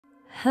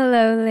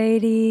Hello,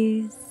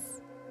 ladies.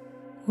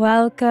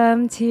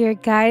 Welcome to your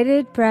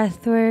guided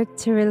breathwork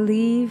to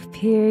relieve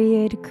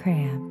period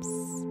cramps.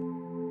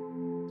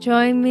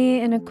 Join me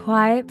in a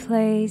quiet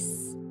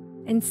place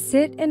and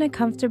sit in a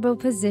comfortable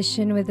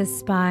position with the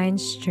spine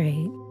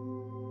straight,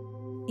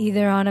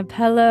 either on a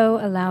pillow,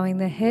 allowing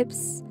the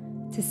hips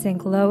to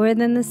sink lower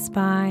than the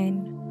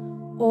spine,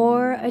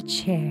 or a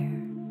chair,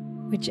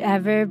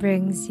 whichever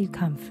brings you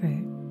comfort.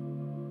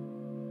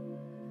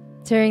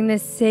 During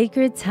this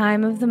sacred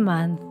time of the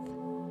month,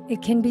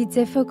 it can be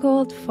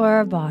difficult for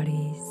our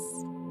bodies.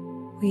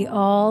 We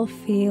all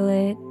feel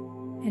it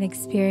and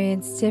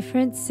experience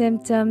different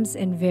symptoms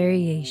and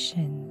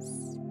variations.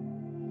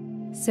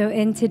 So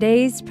in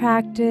today's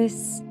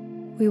practice,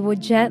 we will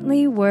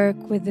gently work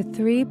with the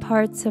 3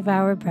 parts of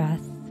our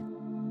breath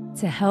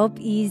to help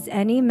ease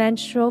any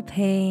menstrual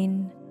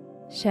pain,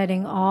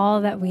 shedding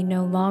all that we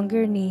no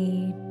longer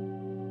need,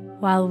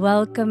 while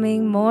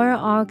welcoming more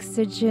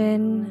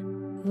oxygen,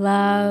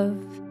 love,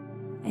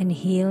 and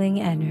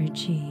healing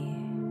energy.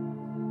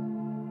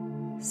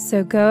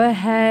 So go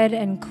ahead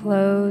and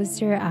close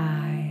your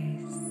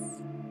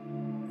eyes.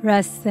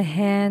 Rest the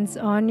hands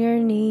on your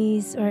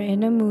knees or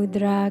in a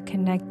mudra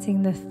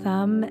connecting the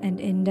thumb and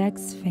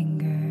index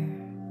finger.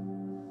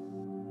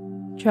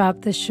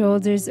 Drop the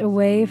shoulders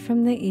away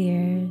from the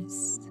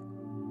ears.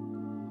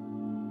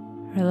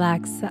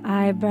 Relax the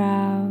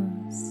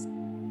eyebrows,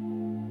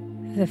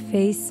 the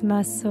face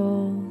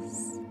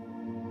muscles,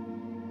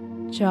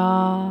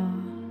 jaw.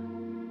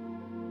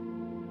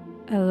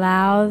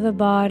 Allow the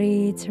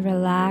body to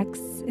relax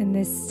in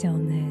this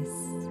stillness,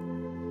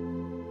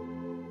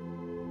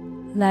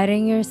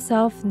 letting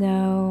yourself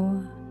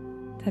know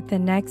that the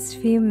next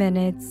few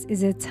minutes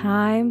is a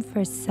time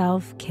for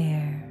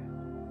self-care.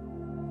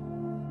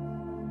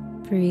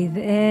 Breathe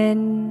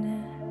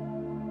in,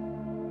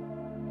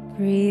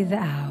 breathe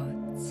out.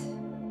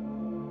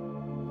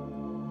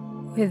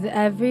 With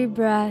every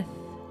breath,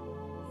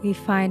 we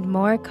find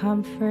more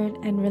comfort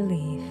and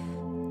relief.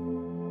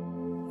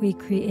 We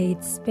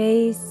create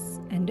space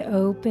and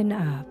open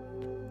up.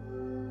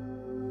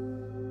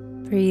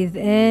 Breathe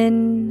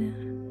in,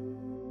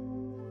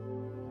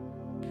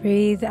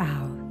 breathe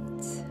out.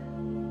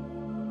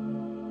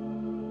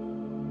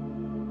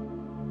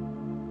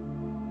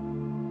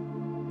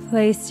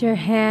 Place your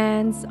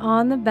hands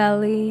on the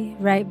belly,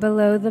 right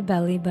below the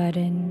belly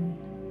button.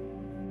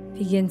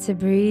 Begin to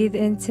breathe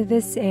into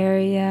this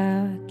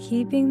area,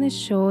 keeping the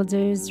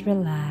shoulders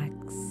relaxed.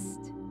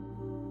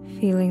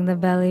 Feeling the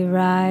belly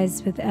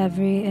rise with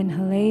every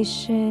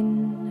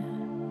inhalation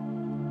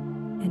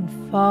and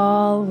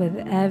fall with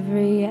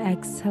every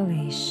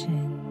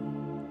exhalation.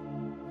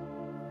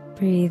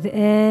 Breathe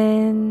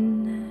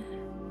in,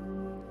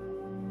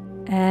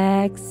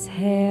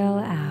 exhale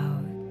out.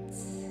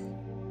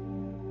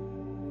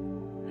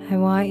 I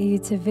want you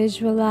to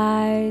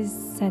visualize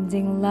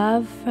sending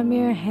love from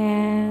your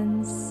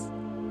hands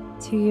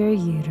to your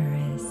uterus.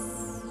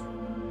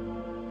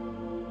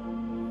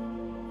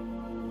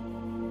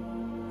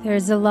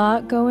 There's a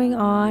lot going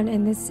on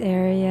in this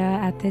area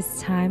at this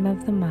time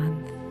of the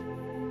month.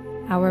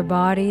 Our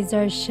bodies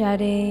are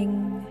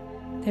shedding.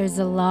 There's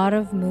a lot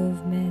of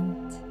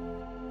movement.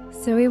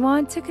 So we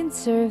want to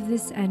conserve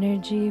this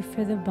energy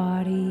for the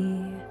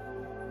body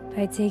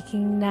by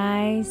taking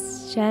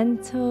nice,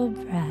 gentle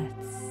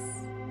breaths,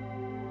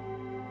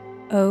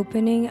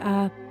 opening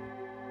up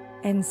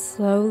and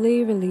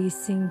slowly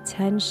releasing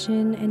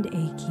tension and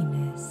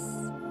achiness.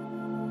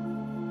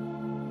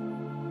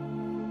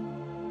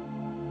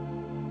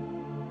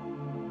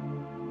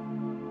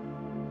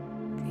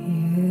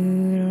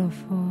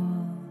 Beautiful.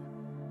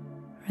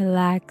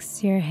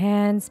 Relax your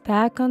hands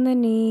back on the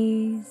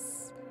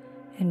knees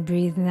and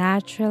breathe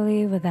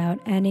naturally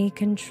without any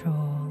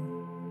control.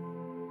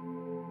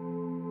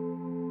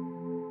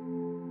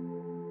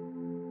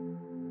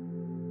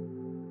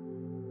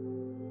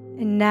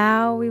 And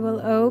now we will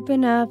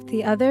open up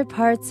the other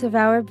parts of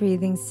our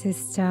breathing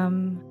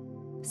system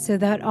so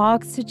that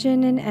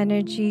oxygen and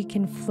energy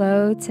can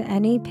flow to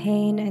any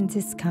pain and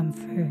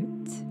discomfort.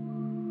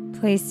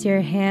 Place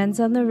your hands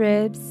on the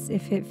ribs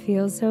if it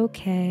feels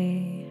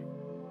okay,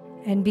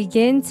 and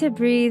begin to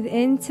breathe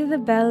into the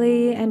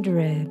belly and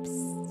ribs.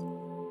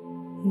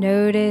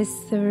 Notice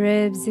the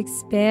ribs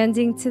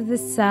expanding to the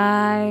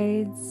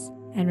sides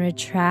and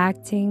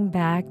retracting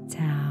back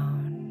down.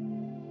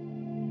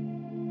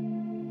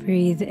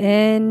 Breathe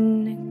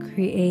in,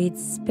 create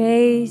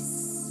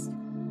space.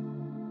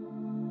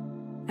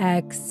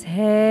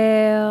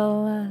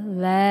 Exhale,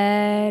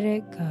 let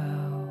it go.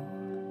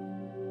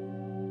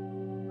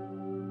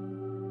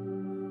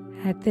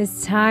 At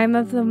this time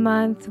of the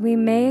month, we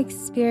may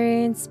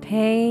experience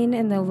pain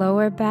in the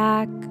lower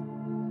back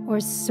or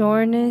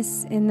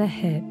soreness in the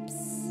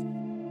hips.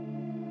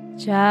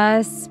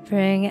 Just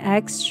bring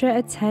extra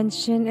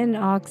attention and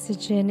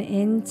oxygen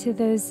into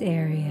those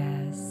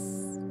areas.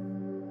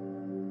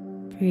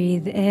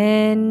 Breathe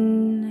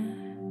in,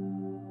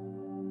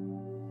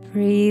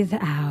 breathe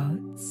out.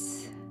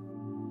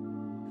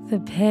 The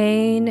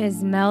pain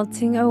is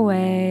melting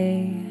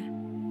away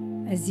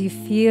as you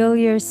feel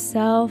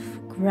yourself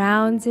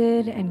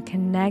grounded and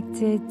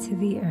connected to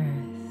the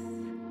earth.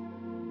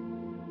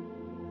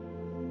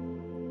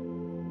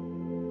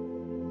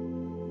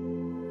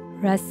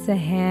 Rest the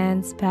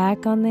hands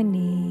back on the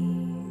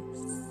knees.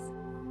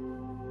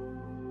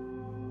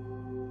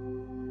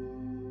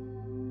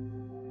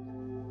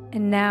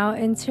 And now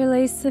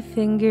interlace the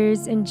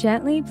fingers and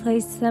gently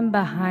place them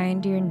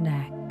behind your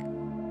neck.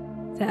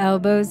 The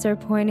elbows are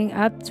pointing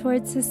up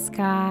towards the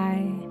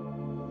sky,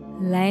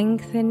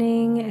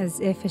 lengthening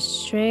as if a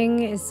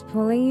string is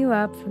pulling you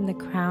up from the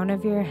crown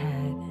of your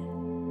head.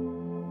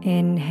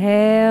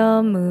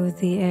 Inhale, move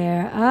the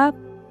air up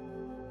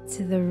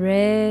to the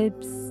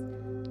ribs,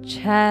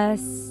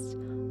 chest,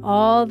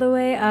 all the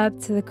way up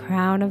to the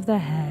crown of the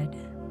head.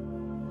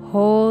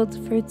 Hold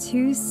for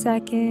 2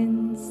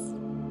 seconds.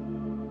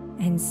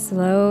 And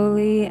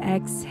slowly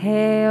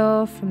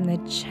exhale from the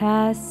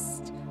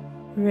chest,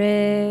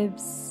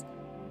 ribs,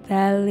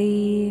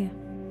 belly,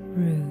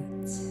 root.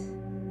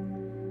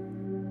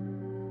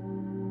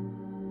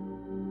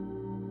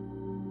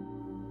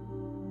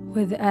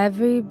 With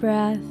every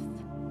breath,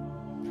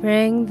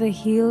 bring the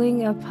healing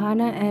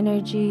Apana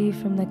energy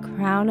from the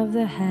crown of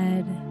the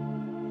head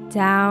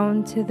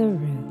down to the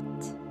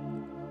root,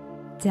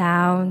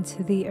 down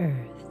to the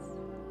earth.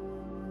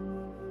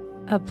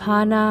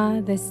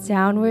 Apana, this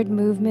downward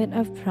movement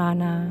of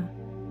prana,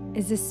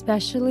 is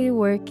especially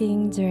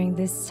working during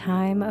this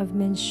time of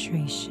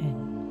menstruation.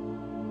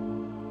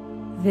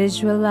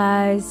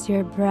 Visualize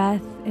your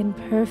breath in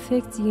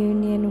perfect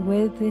union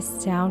with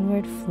this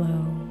downward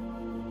flow,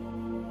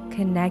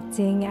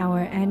 connecting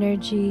our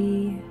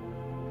energy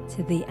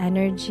to the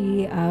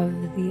energy of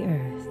the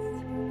earth.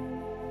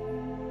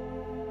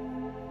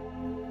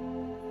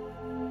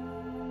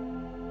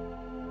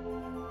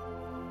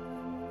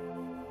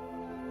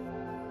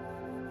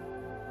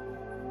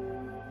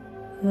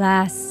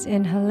 Last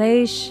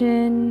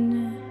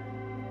inhalation.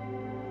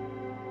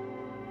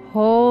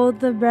 Hold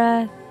the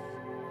breath.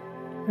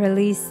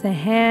 Release the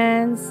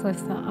hands,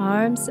 lift the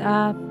arms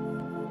up.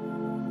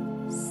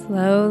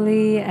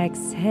 Slowly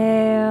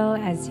exhale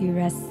as you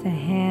rest the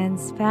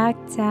hands back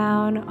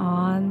down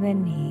on the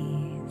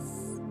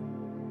knees.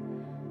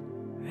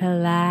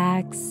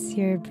 Relax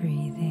your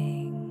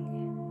breathing.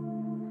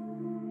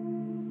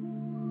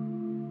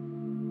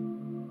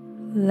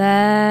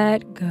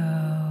 Let go.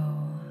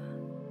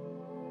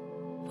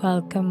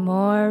 Welcome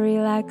more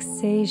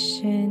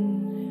relaxation.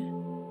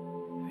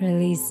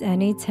 Release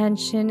any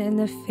tension in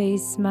the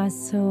face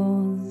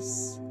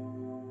muscles.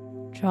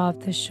 Drop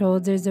the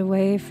shoulders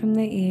away from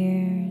the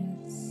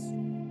ears.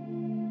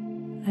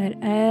 Let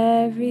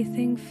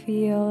everything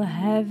feel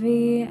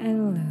heavy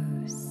and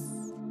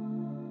loose.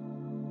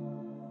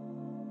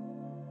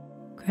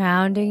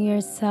 Grounding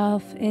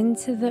yourself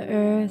into the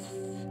earth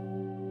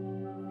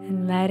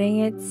and letting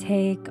it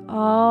take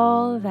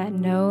all that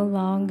no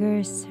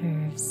longer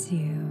serves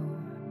you.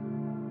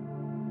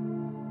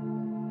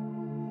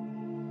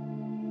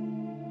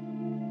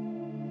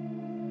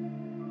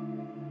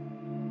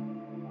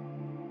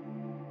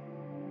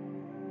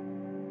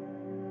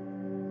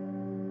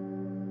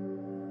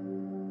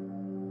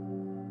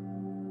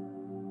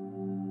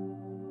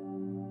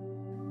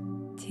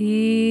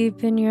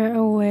 Deepen your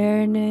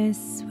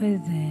awareness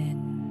within.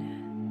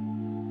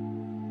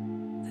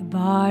 The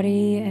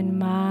body and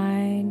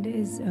mind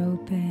is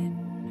open.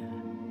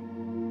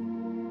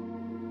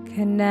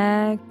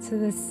 Connect to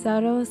the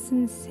subtle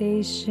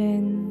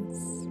sensations,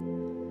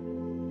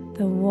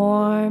 the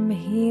warm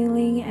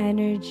healing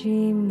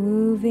energy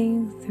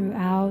moving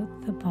throughout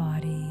the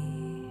body.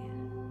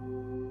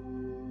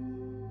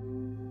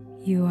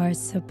 You are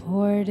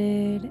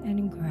supported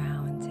and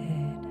grounded.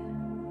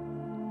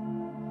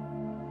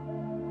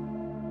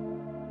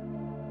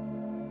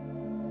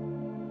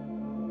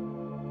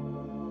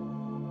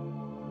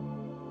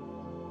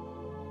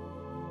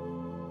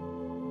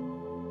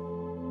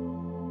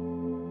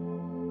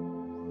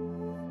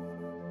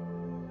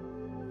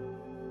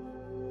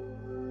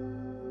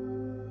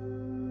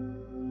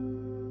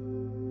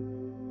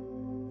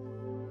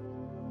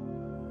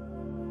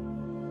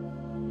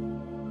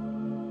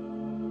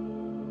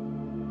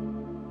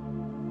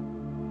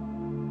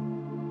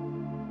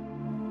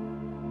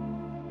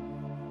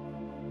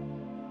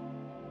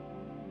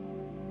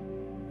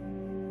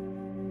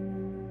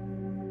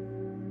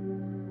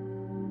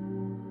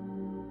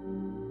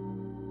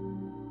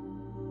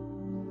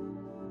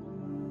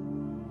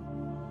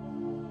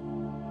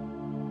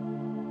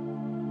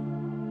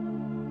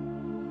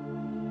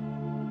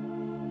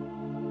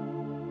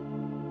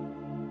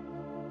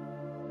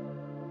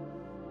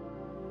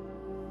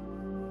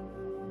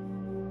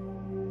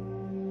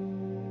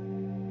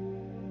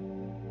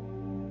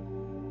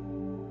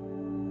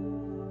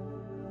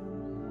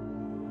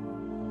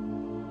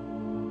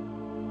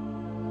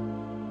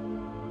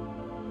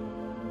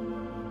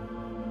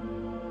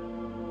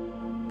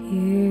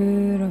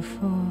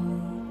 Beautiful.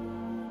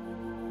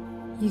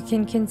 You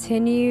can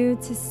continue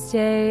to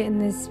stay in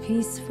this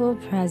peaceful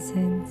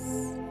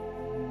presence,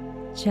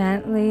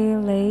 gently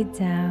laid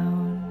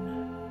down,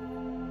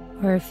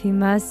 Or if you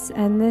must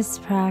end this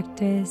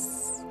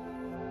practice,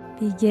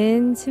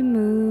 begin to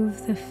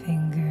move the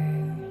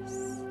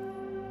fingers.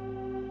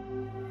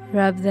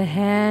 Rub the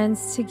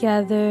hands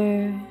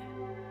together.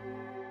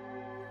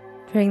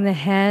 Bring the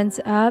hands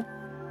up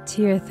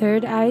to your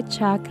third eye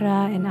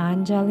chakra in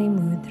Anjali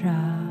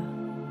Mudra.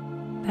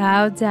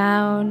 Bow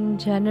down,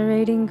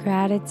 generating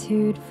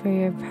gratitude for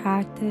your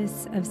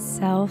practice of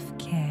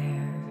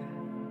self-care.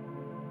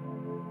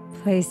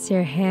 Place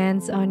your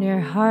hands on your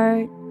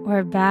heart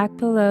or back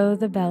below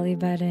the belly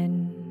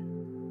button,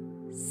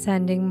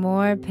 sending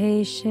more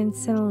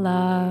patience and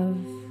love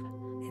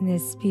in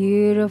this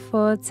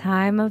beautiful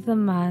time of the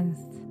month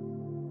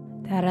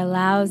that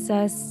allows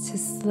us to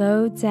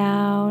slow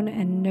down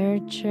and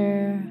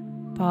nurture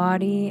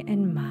body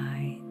and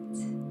mind.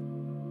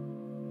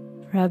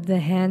 Rub the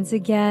hands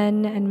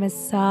again and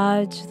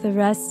massage the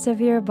rest of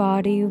your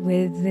body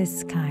with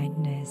this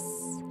kindness.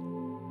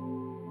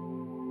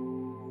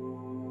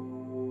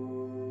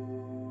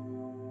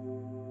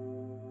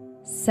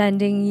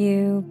 Sending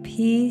you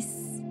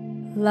peace,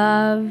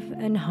 love,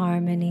 and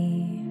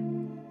harmony.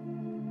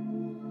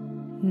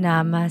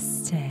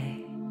 Namaste.